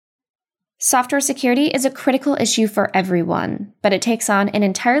Software security is a critical issue for everyone, but it takes on an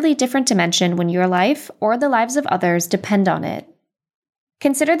entirely different dimension when your life or the lives of others depend on it.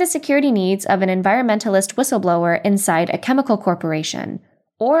 Consider the security needs of an environmentalist whistleblower inside a chemical corporation,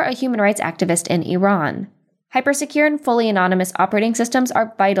 or a human rights activist in Iran. Hypersecure and fully anonymous operating systems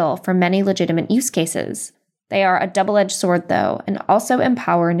are vital for many legitimate use cases. They are a double-edged sword, though, and also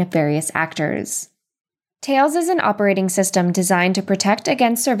empower nefarious actors. Tails is an operating system designed to protect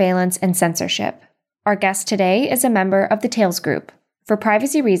against surveillance and censorship. Our guest today is a member of the Tails group. For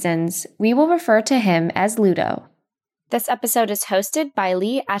privacy reasons, we will refer to him as Ludo. This episode is hosted by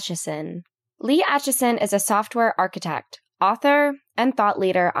Lee Atchison. Lee Atchison is a software architect, author, and thought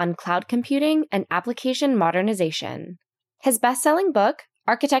leader on cloud computing and application modernization. His best-selling book,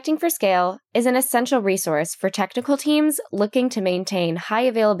 Architecting for Scale, is an essential resource for technical teams looking to maintain high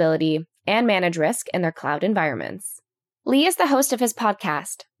availability and manage risk in their cloud environments. Lee is the host of his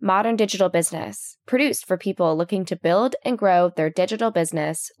podcast, Modern Digital Business, produced for people looking to build and grow their digital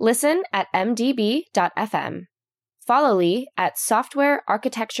business. Listen at mdb.fm. Follow Lee at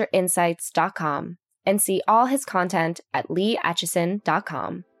softwarearchitectureinsights.com and see all his content at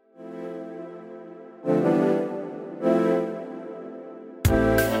leeatchison.com.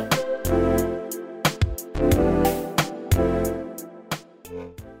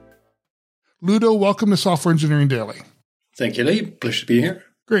 Ludo, welcome to Software Engineering Daily. Thank you, Lee. Pleasure to be here.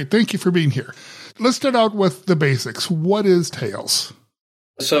 Great. Thank you for being here. Let's start out with the basics. What is Tails?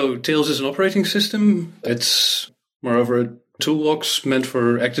 So Tails is an operating system. It's moreover a toolbox meant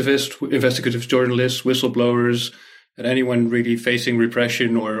for activists, investigative journalists, whistleblowers, and anyone really facing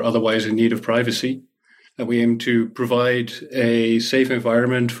repression or otherwise in need of privacy. And we aim to provide a safe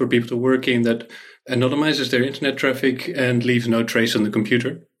environment for people to work in that anonymizes their internet traffic and leaves no trace on the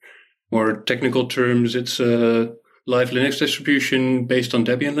computer. More technical terms, it's a live Linux distribution based on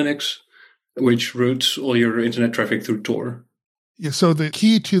Debian Linux, which routes all your internet traffic through Tor. Yeah, so the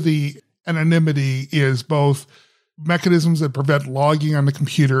key to the anonymity is both mechanisms that prevent logging on the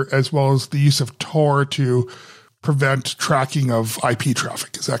computer as well as the use of Tor to prevent tracking of IP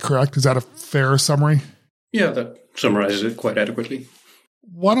traffic. Is that correct? Is that a fair summary? Yeah, that summarizes it quite adequately.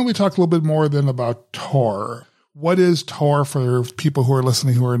 Why don't we talk a little bit more then about Tor? What is Tor for people who are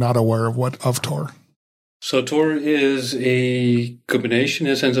listening who are not aware of Tor? So Tor is a combination,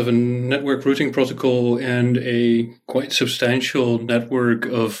 in a sense, of a network routing protocol and a quite substantial network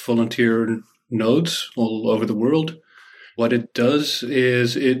of volunteer nodes all over the world. What it does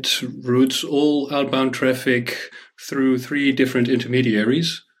is it routes all outbound traffic through 3 different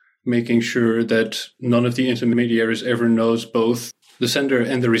intermediaries, making sure that none of the intermediaries ever knows both the sender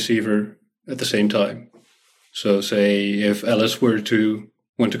and the receiver at the same time. So say if Alice were to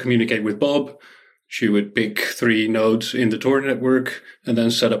want to communicate with Bob, she would pick 3 nodes in the Tor network and then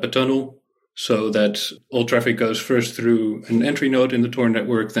set up a tunnel so that all traffic goes first through an entry node in the Tor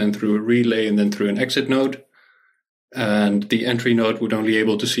network, then through a relay, and then through an exit node. And the entry node would only be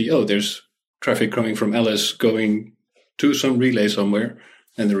able to see, there's traffic coming from Alice going to some relay somewhere.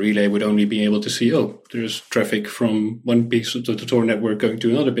 And the relay would only be able to see, there's traffic from one piece of the Tor network going to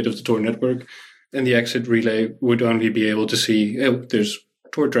another bit of the Tor network. And the exit relay would only be able to see, there's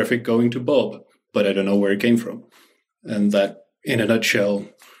Tor traffic going to Bob, but I don't know where it came from. And that, in a nutshell,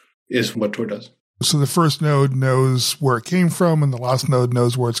 is what Tor does. So the first node knows where it came from, and the last node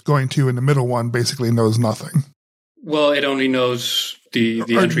knows where it's going to, and the middle one basically knows nothing. Well, it only knows the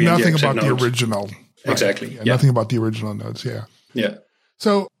entry and the exit nothing about node. the original. Exactly. Right. Yeah, nothing about the original nodes, yeah. Yeah.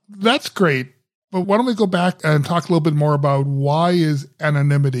 So that's great. But why don't we go back and talk a little bit more about why is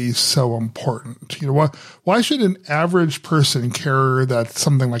anonymity so important? Why should an average person care that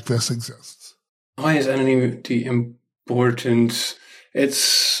something like this exists? Why is anonymity important?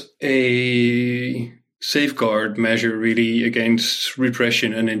 It's a safeguard measure, really, against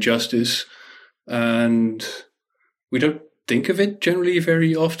repression and injustice. And we don't think of it generally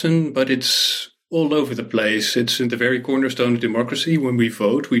very often, but it's all over the place. It's in the very cornerstone of democracy. When we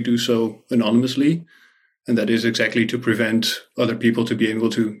vote, we do so anonymously. And that is exactly to prevent other people to be able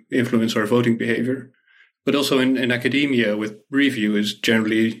to influence our voting behavior. But also in academia, with review is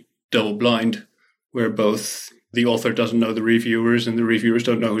generally double blind, where both the author doesn't know the reviewers and the reviewers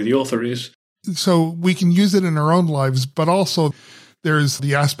don't know who the author is. So we can use it in our own lives, but also there's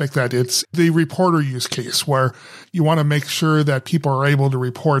the aspect that it's the reporter use case where you want to make sure that people are able to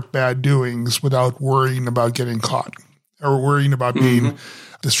report bad doings without worrying about getting caught or worrying about being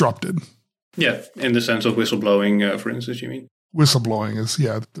disrupted. Yeah, in the sense of whistleblowing, for instance, you mean? Whistleblowing is,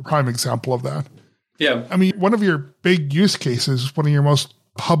 the prime example of that. Yeah. I mean, one of your big use cases, one of your most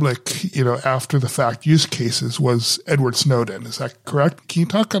public, after the fact use cases was Edward Snowden. Is that correct? Can you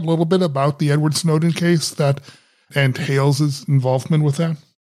talk a little bit about the Edward Snowden case and Hales' involvement with that?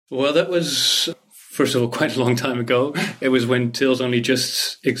 Well, that was, first of all, quite a long time ago. It was when Tails only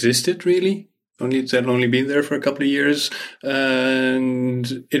just existed, really. It had only been there for a couple of years.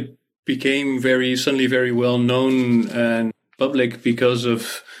 And it became suddenly very well known and public because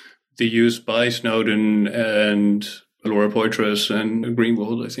of the use by Snowden, and Laura Poitras and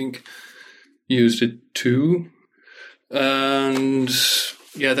Greenwald, I think, used it too. And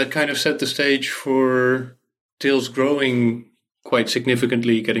that kind of set the stage for Tails growing quite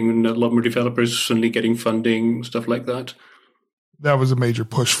significantly, getting a lot more developers, suddenly getting funding, stuff like that. That was a major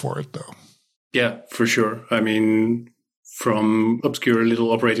push for it, though. Yeah, for sure. I mean, from obscure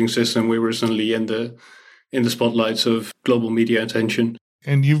little operating system, we were suddenly in the spotlights of global media attention.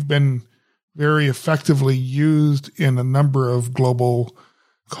 And you've been very effectively used in a number of global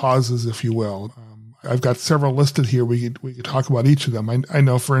causes, if you will. I've got several listed here. We could talk about each of them. I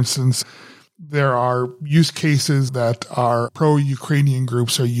know, for instance, there are use cases that are pro-Ukrainian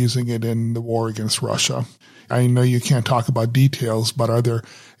groups are using it in the war against Russia. I know you can't talk about details, but are there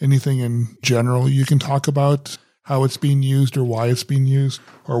anything in general you can talk about how it's being used or why it's being used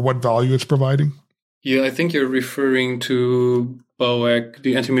or what value it's providing? Yeah, I think you're referring to BOAC,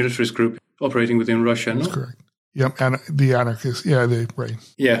 the anti-militarist group operating within Russia, no? That's correct. Yep, and the anarchists. Yeah, right.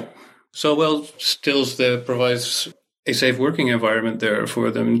 Yeah. So, Stills provides a safe working environment there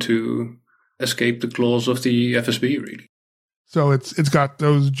for them to escape the claws of the FSB, really. So it's got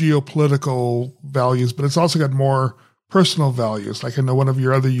those geopolitical values, but it's also got more personal values. Like I know one of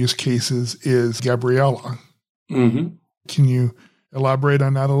your other use cases is Gabriella. Mm-hmm. Can you elaborate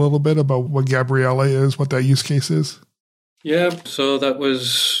on that a little bit about what Gabriella is, what that use case is? Yeah, so that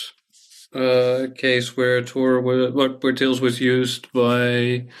was a case where Tails was used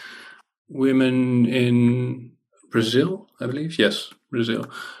by women in Brazil, I believe. Yes, Brazil,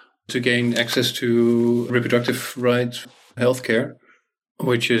 to gain access to reproductive rights healthcare,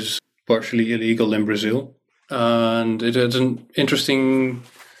 which is partially illegal in Brazil. And it has an interesting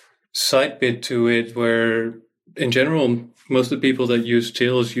side bit to it where, in general, most of the people that use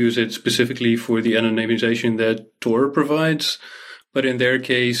Tails use it specifically for the anonymization that Tor provides. But in their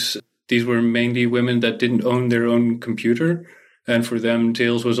case, these were mainly women that didn't own their own computer. And for them,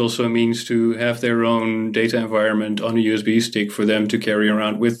 Tails was also a means to have their own data environment on a USB stick for them to carry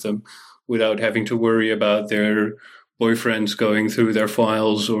around with them without having to worry about their boyfriends going through their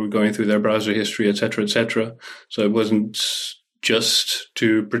files or going through their browser history, etc., etc. So it wasn't just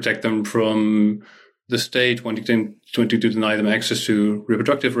to protect them from the state wanting to deny them access to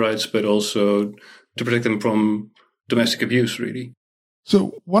reproductive rights, but also to protect them from domestic abuse, really.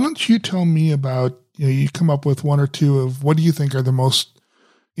 So why don't you tell me about, you come up with one or two of what do you think are the most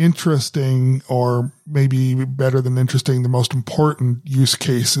interesting, or maybe better than interesting, the most important use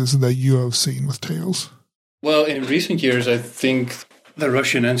cases that you have seen with Tails? Well, in recent years, I think the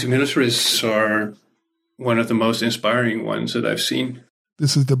Russian anti-militarists are one of the most inspiring ones that I've seen.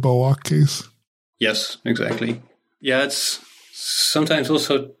 This is the BOAC case? Yes, exactly. Yeah, it's sometimes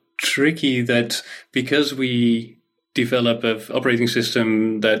also tricky that because we develop an operating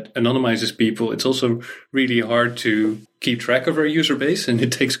system that anonymizes people, it's also really hard to keep track of our user base, and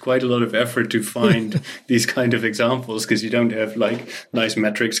it takes quite a lot of effort to find these kind of examples because you don't have nice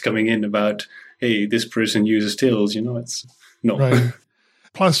metrics coming in about, hey, this person uses Tails, it's no. Right.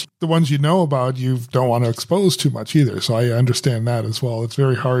 Plus, the ones you know about, you don't want to expose too much either. So I understand that as well. It's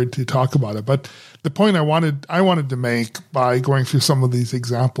very hard to talk about it. But the point I wanted to make by going through some of these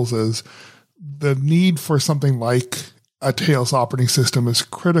examples is the need for something like a Tails operating system is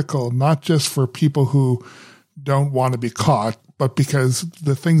critical, not just for people who don't want to be caught, but because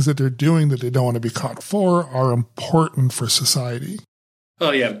the things that they're doing that they don't want to be caught for are important for society.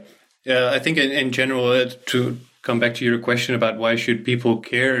 Oh, yeah. Yeah, I think in general, to come back to your question about why should people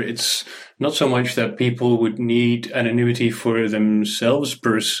care, it's not so much that people would need anonymity for themselves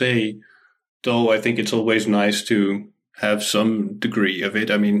per se, though I think it's always nice to have some degree of it.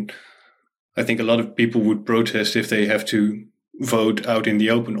 I mean, I think a lot of people would protest if they have to vote out in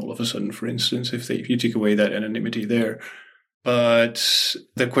the open all of a sudden, for instance, if you take away that anonymity there. But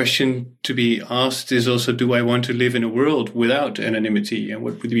the question to be asked is also, do I want to live in a world without anonymity? And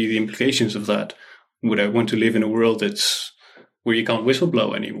what would be the implications of that? Would I want to live in a world where you can't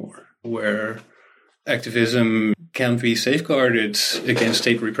whistleblow anymore, where activism can't be safeguarded against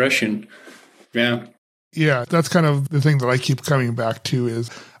state repression? Yeah. Yeah, that's kind of the thing that I keep coming back to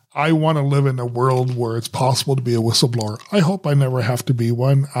is I want to live in a world where it's possible to be a whistleblower. I hope I never have to be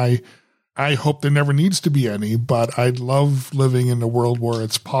one. I I hope there never needs to be any, but I'd love living in a world where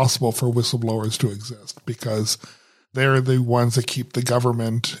it's possible for whistleblowers to exist, because they're the ones that keep the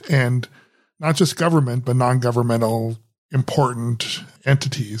government, and not just government, but non-governmental important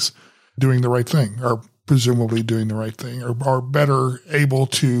entities doing the right thing, or presumably doing the right thing, or are better able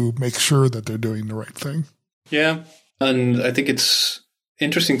to make sure that they're doing the right thing. Yeah, and I think it's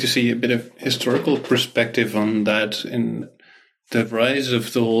interesting to see a bit of historical perspective on that. And the rise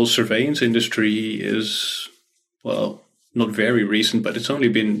of the whole surveillance industry is, well, not very recent, but it's only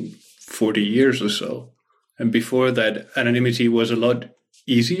been 40 years or so. And before that, anonymity was a lot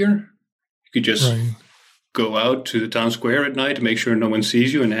easier. You could just go out to the town square at night, make sure no one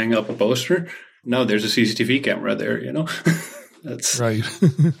sees you, and hang up a poster. Now there's a CCTV camera there, you know. That's right.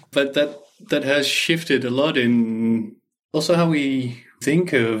 But that has shifted a lot in also how we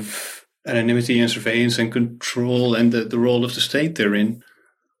think of anonymity and surveillance and control and the role of the state therein.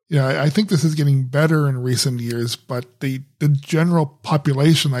 Yeah, I think this is getting better in recent years, but the general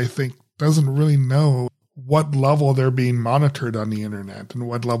population, I think, doesn't really know what level they're being monitored on the internet and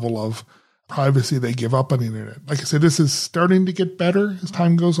what level of privacy they give up on the internet. Like I said, this is starting to get better as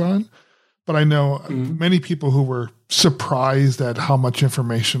time goes on, but I know many people who were surprised at how much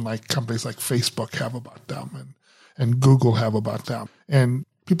information like companies like Facebook have about them and Google have about them. And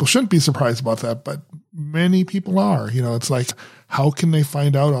people shouldn't be surprised about that, but many people are. You know, it's like, how can they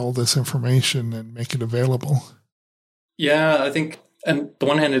find out all this information and make it available? Yeah, I think, on the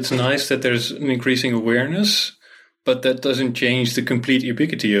one hand, it's nice that there's an increasing awareness, but that doesn't change the complete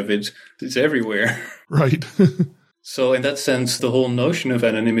ubiquity of it. It's everywhere. Right. So in that sense, the whole notion of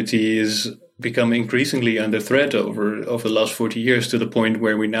anonymity is become increasingly under threat over the last 40 years, to the point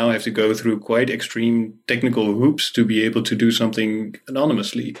where we now have to go through quite extreme technical hoops to be able to do something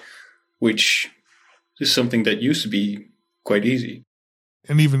anonymously, which is something that used to be quite easy.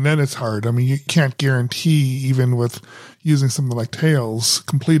 And even then it's hard. I mean, you can't guarantee, even with using something like Tails,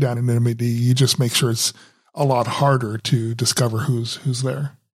 complete anonymity. You just make sure it's a lot harder to discover who's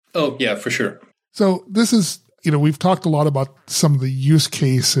there. Oh, yeah, for sure. So this is, we've talked a lot about some of the use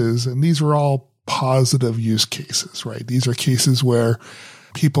cases, and these are all positive use cases, right? These are cases where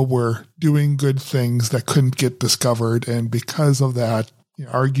people were doing good things that couldn't get discovered, and because of that,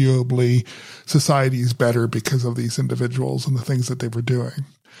 arguably society is better because of these individuals and the things that they were doing.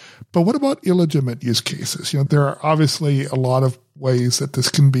 But what about illegitimate use cases? There are obviously a lot of ways that this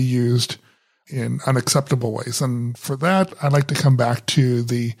can be used in unacceptable ways. And for that, I'd like to come back to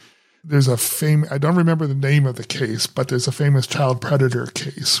there's a I don't remember the name of the case, but there's a famous child predator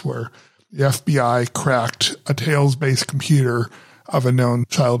case where the FBI cracked a Tails-based computer of a known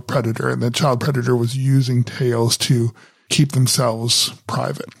child predator, and the child predator was using Tails to keep themselves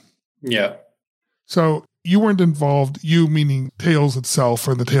private. Yeah. So you weren't involved, you meaning Tails itself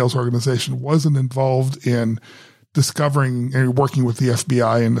or the Tails organization, wasn't involved in discovering and working with the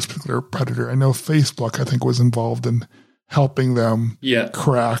FBI in this particular predator. I know Facebook, I think, was involved in helping them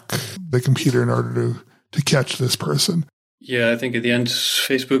crack the computer in order to catch this person. Yeah, I think at the end,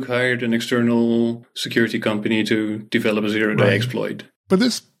 Facebook hired an external security company to develop a zero-day exploit. But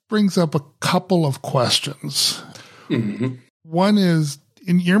this brings up a couple of questions. Mm-hmm. One is,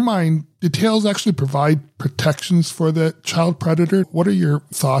 in your mind, did Tails actually provide protections for the child predator? What are your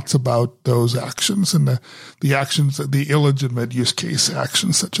thoughts about those actions and the actions, the illegitimate use case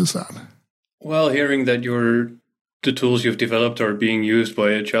actions such as that? Well, hearing that the tools you've developed are being used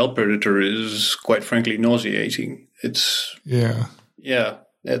by a child predator is quite frankly nauseating. It's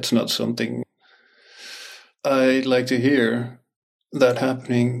not something I'd like to hear that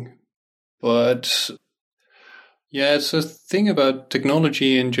happening. But yeah, it's a thing about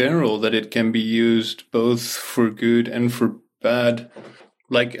technology in general, that it can be used both for good and for bad.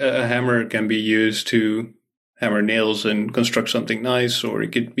 Like a hammer can be used to hammer nails and construct something nice, or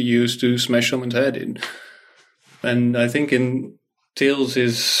it could be used to smash someone's head in. And I think Tails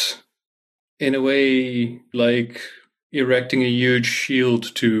is, in a way, like erecting a huge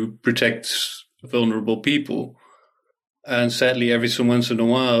shield to protect vulnerable people. And sadly, every so once in a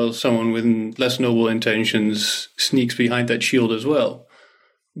while, someone with less noble intentions sneaks behind that shield as well.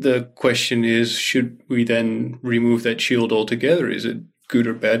 The question is, should we then remove that shield altogether? Is it good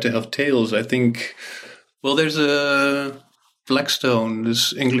or bad to have Tails? I think, well, there's a Blackstone,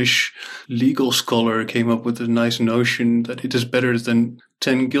 this English legal scholar, came up with a nice notion that it is better than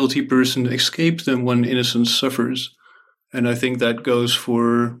 10 guilty persons escape than one innocent suffers. And I think that goes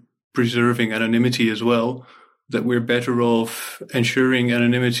for preserving anonymity as well, that we're better off ensuring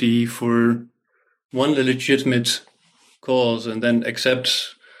anonymity for one legitimate cause and then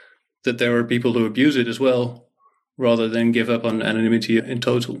accept that there are people who abuse it as well, rather than give up on anonymity in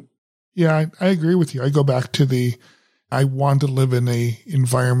total. Yeah, I agree with you. I go back to I want to live in a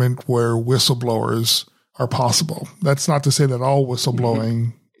environment where whistleblowers are possible. That's not to say that all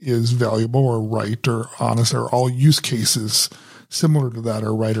whistleblowing is valuable or right or honest, or all use cases similar to that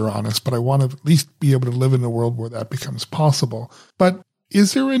are right or honest, but I want to at least be able to live in a world where that becomes possible. But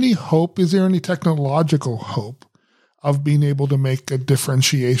is there any hope? Is there any technological hope of being able to make a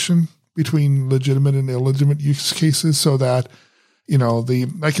differentiation between legitimate and illegitimate use cases so that,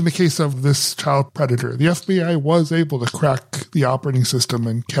 like in the case of this child predator, the FBI was able to crack the operating system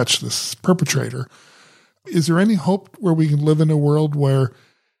and catch this perpetrator. Is there any hope where we can live in a world where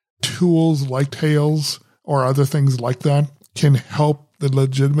tools like Tails or other things like that can help the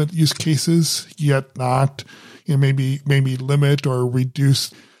legitimate use cases, yet not, maybe limit or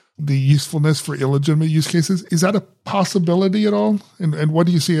reduce the usefulness for illegitimate use cases? Is that a possibility at all? And what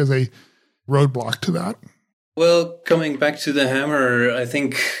do you see as a roadblock to that? Well, coming back to the hammer, I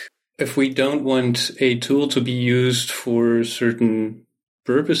think if we don't want a tool to be used for certain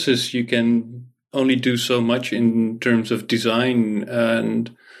purposes, you can only do so much in terms of design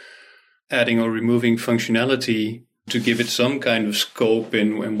and adding or removing functionality to give it some kind of scope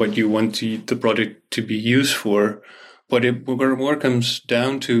in what you want the product to be used for. What it more comes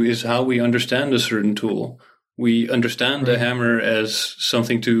down to is how we understand a certain tool. We understand the hammer as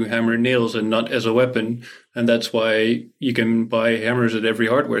something to hammer nails and not as a weapon. And that's why you can buy hammers at every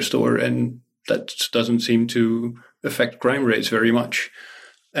hardware store, and that doesn't seem to affect crime rates very much.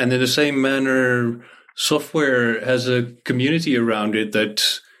 And in the same manner, software has a community around it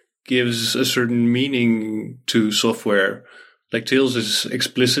that gives a certain meaning to software. Like Tails is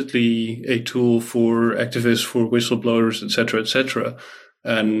explicitly a tool for activists, for whistleblowers, etc., etc.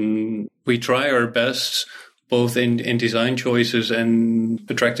 And we try our best, both in design choices and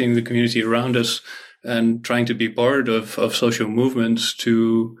attracting the community around us and trying to be part of social movements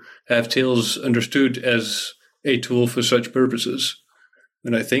to have Tails understood as a tool for such purposes.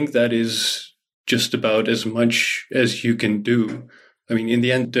 And I think that is just about as much as you can do. I mean, in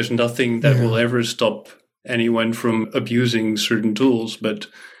the end, there's nothing that will ever stop anyone from abusing certain tools, but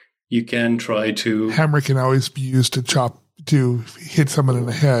you can try to... Hammer can always be used to hit someone in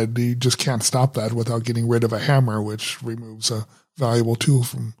the head. You just can't stop that without getting rid of a hammer, which removes a valuable tool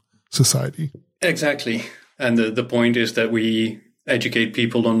from society. Exactly. And the point is that we educate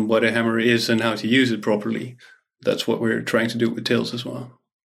people on what a hammer is and how to use it properly. That's what we're trying to do with Tails as well.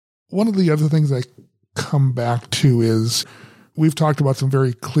 One of the other things I come back to is we've talked about some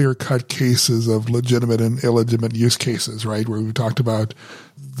very clear-cut cases of legitimate and illegitimate use cases, right? Where we've talked about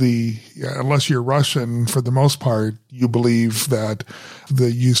unless you're Russian, for the most part, you believe that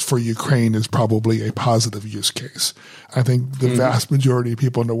the use for Ukraine is probably a positive use case. I think the vast majority of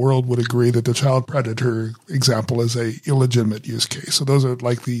people in the world would agree that the child predator example is a illegitimate use case. So those are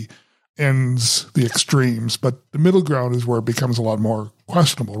like the ends, the extremes, but the middle ground is where it becomes a lot more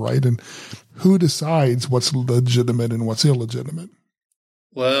questionable, right? And who decides what's legitimate and what's illegitimate?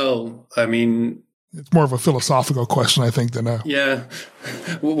 Well, I mean... It's more of a philosophical question, I think, than a... Yeah.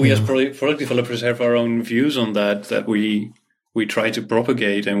 We as product developers have our own views on that we try to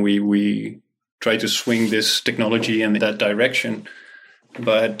propagate, and we try to swing this technology in that direction.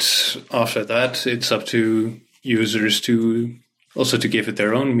 But after that, it's up to users to give it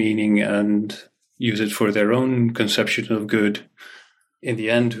their own meaning and use it for their own conception of good. In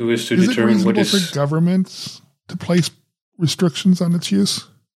the end, who is to determine what is... Is it reasonable for governments to place restrictions on its use?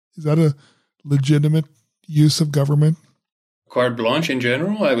 Is that a legitimate use of government? Carte blanche in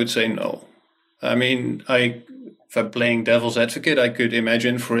general, I would say no. I mean, if I'm playing devil's advocate, I could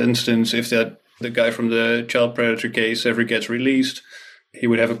imagine, for instance, if the guy from the child predator case ever gets released, he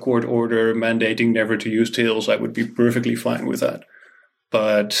would have a court order mandating never to use Tails. I would be perfectly fine with that.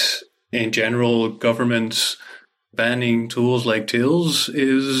 But in general, governments banning tools like Tails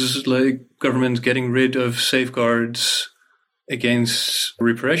is like governments getting rid of safeguards against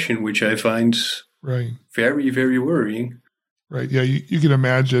repression, which I find very, very worrying. Right. Yeah, you can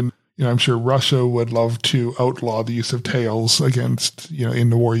imagine, I'm sure Russia would love to outlaw the use of Tails against,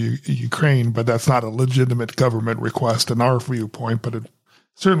 in the war in Ukraine, but that's not a legitimate government request in our viewpoint, but it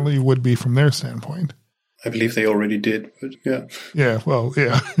certainly would be from their standpoint. I believe they already did, but yeah. Yeah, well,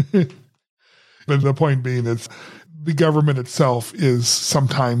 yeah. But the point being is the government itself is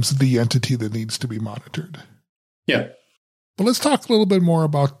sometimes the entity that needs to be monitored. Yeah. But let's talk a little bit more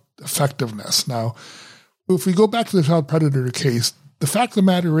about effectiveness. Now, if we go back to the child predator case, the fact of the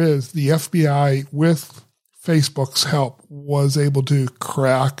matter is the FBI, with Facebook's help, was able to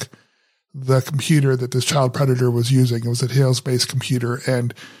crack the computer that this child predator was using. It was a Tails-based computer,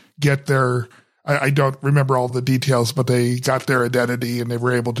 and get their I don't remember all the details, but they got their identity and they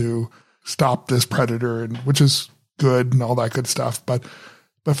were able to stop this predator, and which is good and all that good stuff. But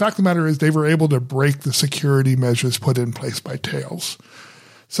the fact of the matter is they were able to break the security measures put in place by Tails.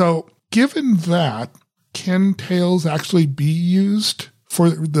 So given that, can Tails actually be used for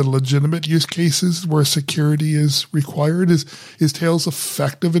the legitimate use cases where security is required? Is Tails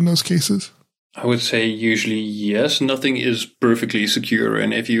effective in those cases? I would say usually yes. Nothing is perfectly secure.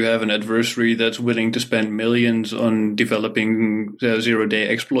 And if you have an adversary that's willing to spend millions on developing zero-day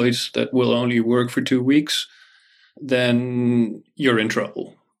exploits that will only work for 2 weeks, then you're in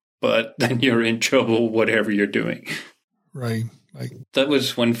trouble. But then you're in trouble whatever you're doing. Right. That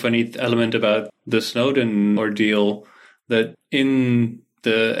was one funny element about the Snowden ordeal, that in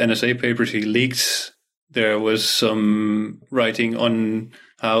the NSA papers he leaked, there was some writing on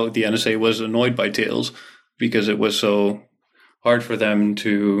how the NSA was annoyed by Tails because it was so hard for them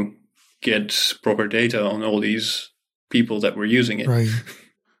to get proper data on all these people that were using it.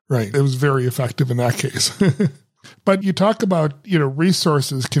 Right. It was very effective in that case. But you talk about,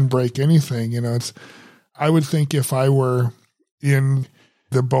 resources can break anything. I would think if I were in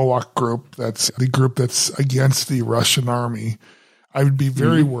the BOAC group, that's the group that's against the Russian army, I would be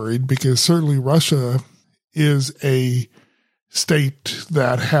very worried because certainly Russia is a state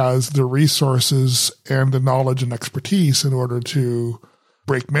that has the resources and the knowledge and expertise in order to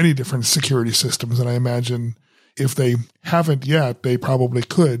break many different security systems. And I imagine if they haven't yet, they probably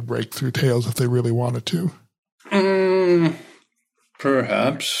could break through Tails if they really wanted to.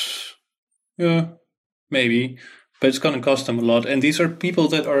 Perhaps. Yeah, maybe. But it's going to cost them a lot. And these are people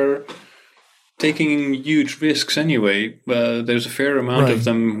that are taking huge risks anyway. There's a fair amount of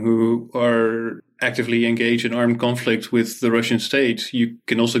them who are actively engaged in armed conflict with the Russian state. You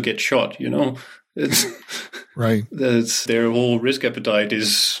can also get shot, It's, right. That's, their whole risk appetite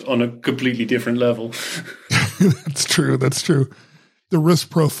is on a completely different level. That's true. The risk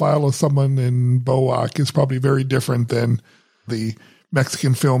profile of someone in BOAC is probably very different than the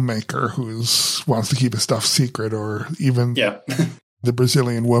Mexican filmmaker who wants to keep his stuff secret, or even the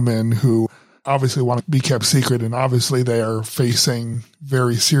Brazilian woman who obviously want to be kept secret, and obviously they are facing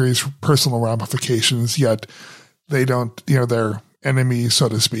very serious personal ramifications, yet they don't, their enemy, so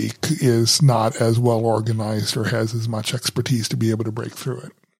to speak, is not as well organized or has as much expertise to be able to break through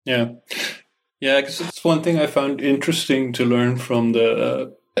it. Yeah, because it's one thing I found interesting to learn from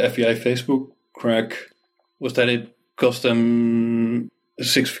the FBI Facebook crack was that it cost them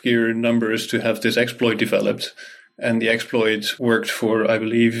 6-figure numbers to have this exploit developed. And the exploit worked for, I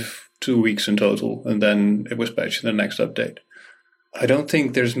believe, 2 weeks in total. And then it was patched in the next update. I don't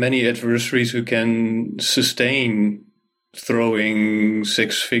think there's many adversaries who can sustain throwing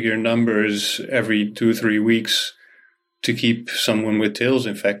 6-figure numbers every 2-3 weeks to keep someone with Tails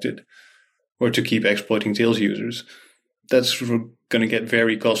infected, or to keep exploiting Tails users. That's going to get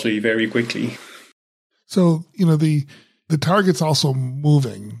very costly very quickly. So, the target's also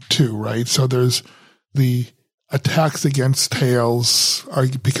moving too, right? So there's the attacks against Tails are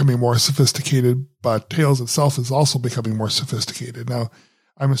becoming more sophisticated, but Tails itself is also becoming more sophisticated. Now,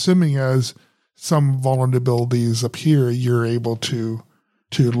 I'm assuming as some vulnerabilities appear, you're able to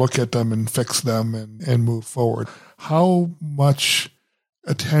look at them and fix them and move forward. How much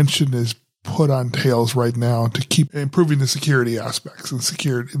attention is put on Tails right now to keep improving the security aspects and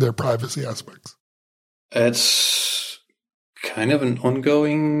their privacy aspects? It's kind of an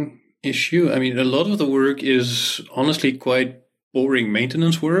ongoing issue. I mean, a lot of the work is honestly quite boring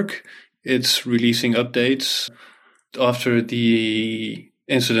maintenance work. It's releasing updates. After the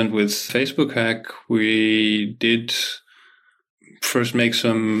incident with Facebook hack, we did first make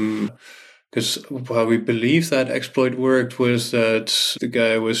some, because how we believe that exploit worked was that the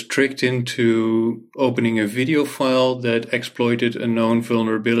guy was tricked into opening a video file that exploited a known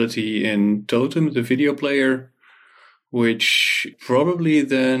vulnerability in Totem, the video player, which probably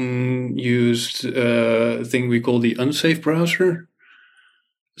then used a thing we call the unsafe browser.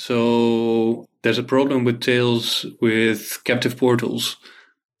 So there's a problem with Tails with captive portals,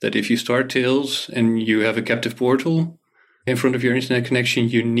 that if you start Tails and you have a captive portal in front of your internet connection,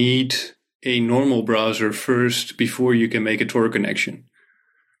 you need a normal browser first before you can make a Tor connection.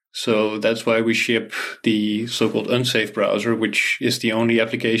 So that's why we ship the so-called unsafe browser, which is the only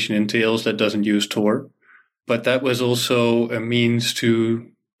application in Tails that doesn't use Tor. But that was also a means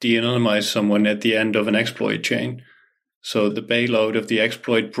to de-anonymize someone at the end of an exploit chain. So the payload of the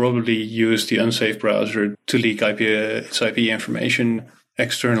exploit probably used the unsafe browser to leak its IP information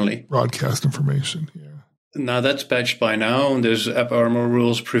externally. Broadcast information, yeah. Now that's patched by now, and there's AppArmor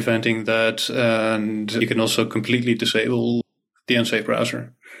rules preventing that, and you can also completely disable the unsafe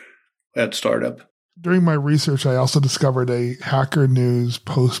browser. at startup. During my research, I also discovered a Hacker News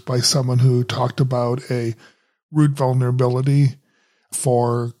post by someone who talked about a root vulnerability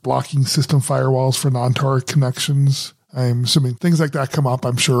for blocking system firewalls for non-Tor connections. I'm assuming things like that come up,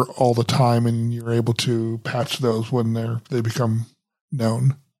 I'm sure, all the time, and you're able to patch those when they become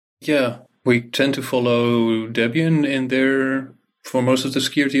known. Yeah, we tend to follow Debian in there for most of the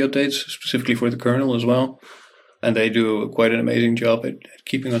security updates, specifically for the kernel as well. And they do quite an amazing job at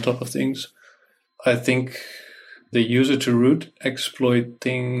keeping on top of things. I think the user to root exploit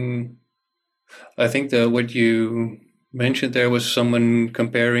thing, I think that what you mentioned there was someone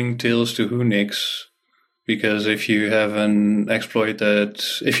comparing Tails to Unix. Because if you have an exploit that,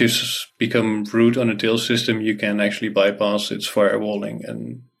 if you become root on a Tails system, you can actually bypass its firewalling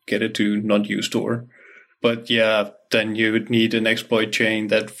and get it to not use Tor. But yeah, then you would need an exploit chain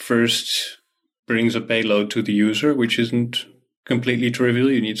that first brings a payload to the user, which isn't completely trivial.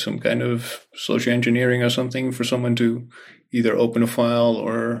 You need some kind of social engineering or something for someone to either open a file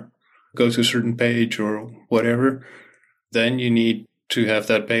or go to a certain page or whatever. Then you need to have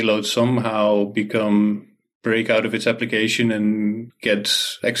that payload somehow break out of its application and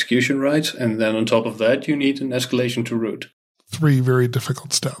get execution rights. And then on top of that, you need an escalation to root. 3 very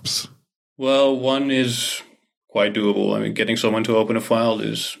difficult steps. Well, one is quite doable. I mean, getting someone to open a file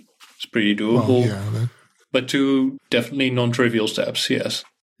is pretty doable. Well, yeah, but 2 definitely non-trivial steps, yes.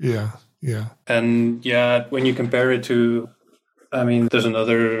 Yeah. And yeah, when you compare it to, I mean, there's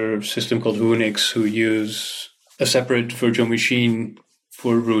another system called Unix who use a separate virtual machine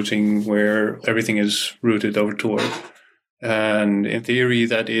for rooting where everything is rooted over Tor. And in theory,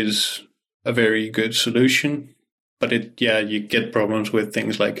 that is a very good solution. But you get problems with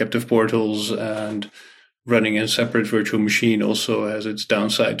things like captive portals, and running a separate virtual machine also has its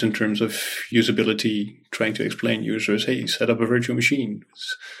downsides in terms of usability, trying to explain users, hey, set up a virtual machine.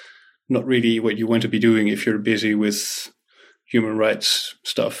 It's not really what you want to be doing if you're busy with human rights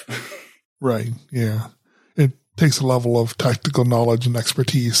stuff. Right, yeah. It takes a level of technical knowledge and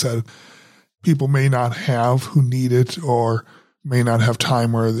expertise that people may not have who need it, or may not have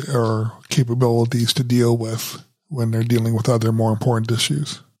time or capabilities to deal with when they're dealing with other more important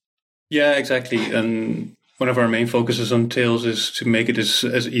issues. Yeah, exactly. And one of our main focuses on Tails is to make it as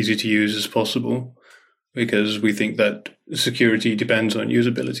easy to use as possible, because we think that security depends on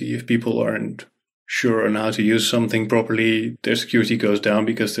usability. If people aren't sure on how to use something properly, their security goes down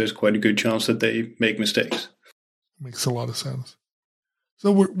because there's quite a good chance that they make mistakes. Makes a lot of sense.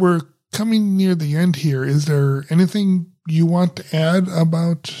 So we're coming near the end here. Is there anything you want to add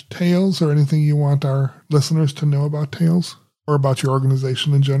about Tails, or anything you want our listeners to know about Tails, or about your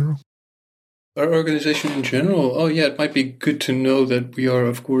organization in general? Our organization in general? Oh yeah, it might be good to know that we are,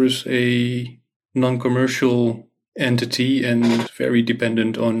 of course, a non-commercial entity and very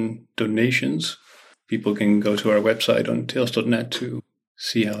dependent on donations. People can go to our website on tails.net to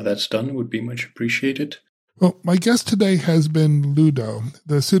see how that's done. It would be much appreciated. Well, my guest today has been Ludo,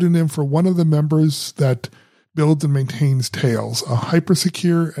 the pseudonym for one of the members that builds and maintains Tails, a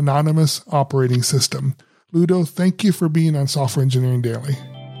hypersecure, anonymous operating system. Ludo, thank you for being on Software Engineering Daily.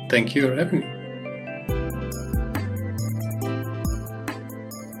 Thank you for having me.